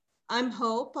I'm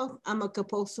Hope. I'm a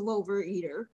compulsive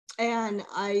overeater, and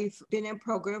I've been in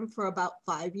program for about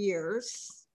 5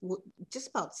 years, just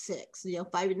about 6,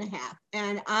 5.5.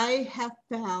 And I have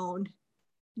found,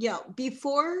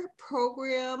 before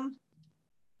program,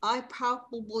 I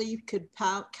probably could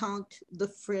count the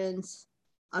friends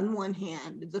on one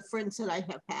hand, the friends that I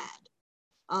have had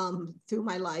through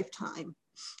my lifetime.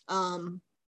 Um,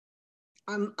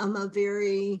 I'm a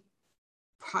very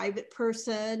private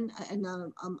person, and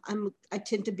I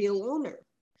tend to be a loner,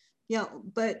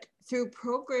 but through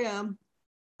program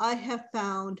I have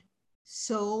found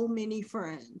so many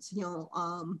friends.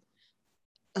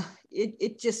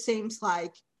 It just seems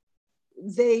like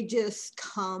they just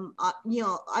come. I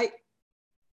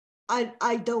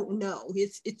don't know.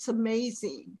 It's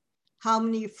amazing how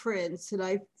many friends that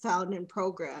I found in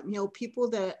program. People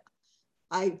that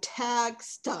I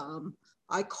text,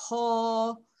 I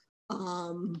call,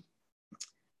 um,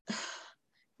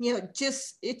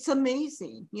 just it's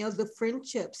amazing, the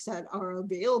friendships that are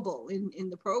available in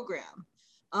the program.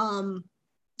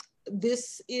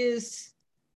 This is,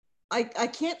 I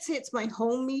can't say it's my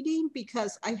home meeting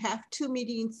because I have 2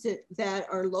 meetings that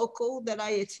are local that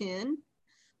I attend,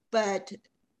 but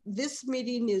this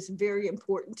meeting is very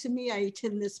important to me. I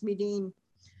attend this meeting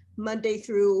Monday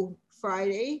through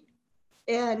Friday,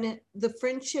 and the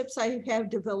friendships I have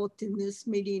developed in this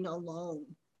meeting alone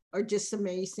are just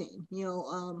amazing.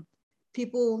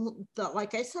 People that,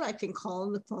 like I said, I can call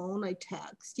on the phone, I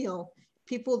text,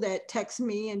 people that text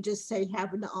me and just say,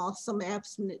 have an awesome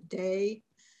abstinent day.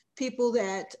 People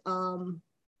that,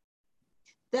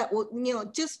 that will,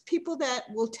 just people that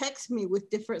will text me with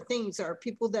different things, or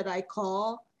people that I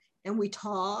call and we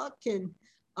talk. And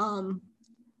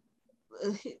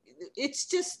it's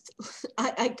just,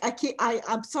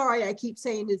 I'm sorry, I keep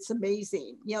saying it's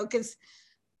amazing, because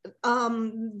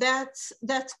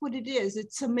that's what it is.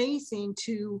 It's amazing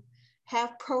to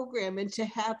have program and to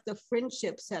have the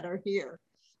friendships that are here,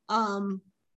 and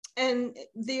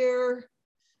they're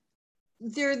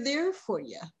there for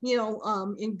you,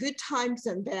 in good times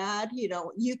and bad.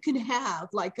 You can have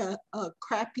like a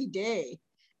crappy day,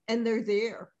 and they're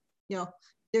there,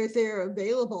 they're there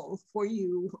available for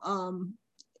you,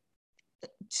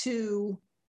 to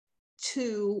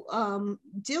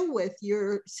deal with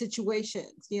your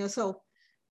situations. So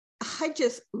I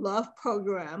just love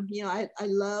program. I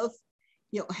love,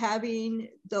 having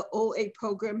the OA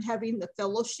program, having the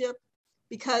fellowship,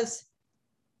 because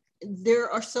there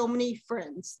are so many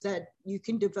friends that you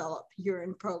can develop here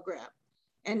in program.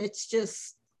 And it's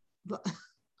just,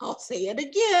 I'll say it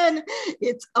again,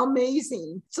 it's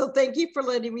amazing. So thank you for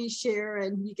letting me share,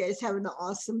 and you guys have an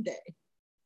awesome day.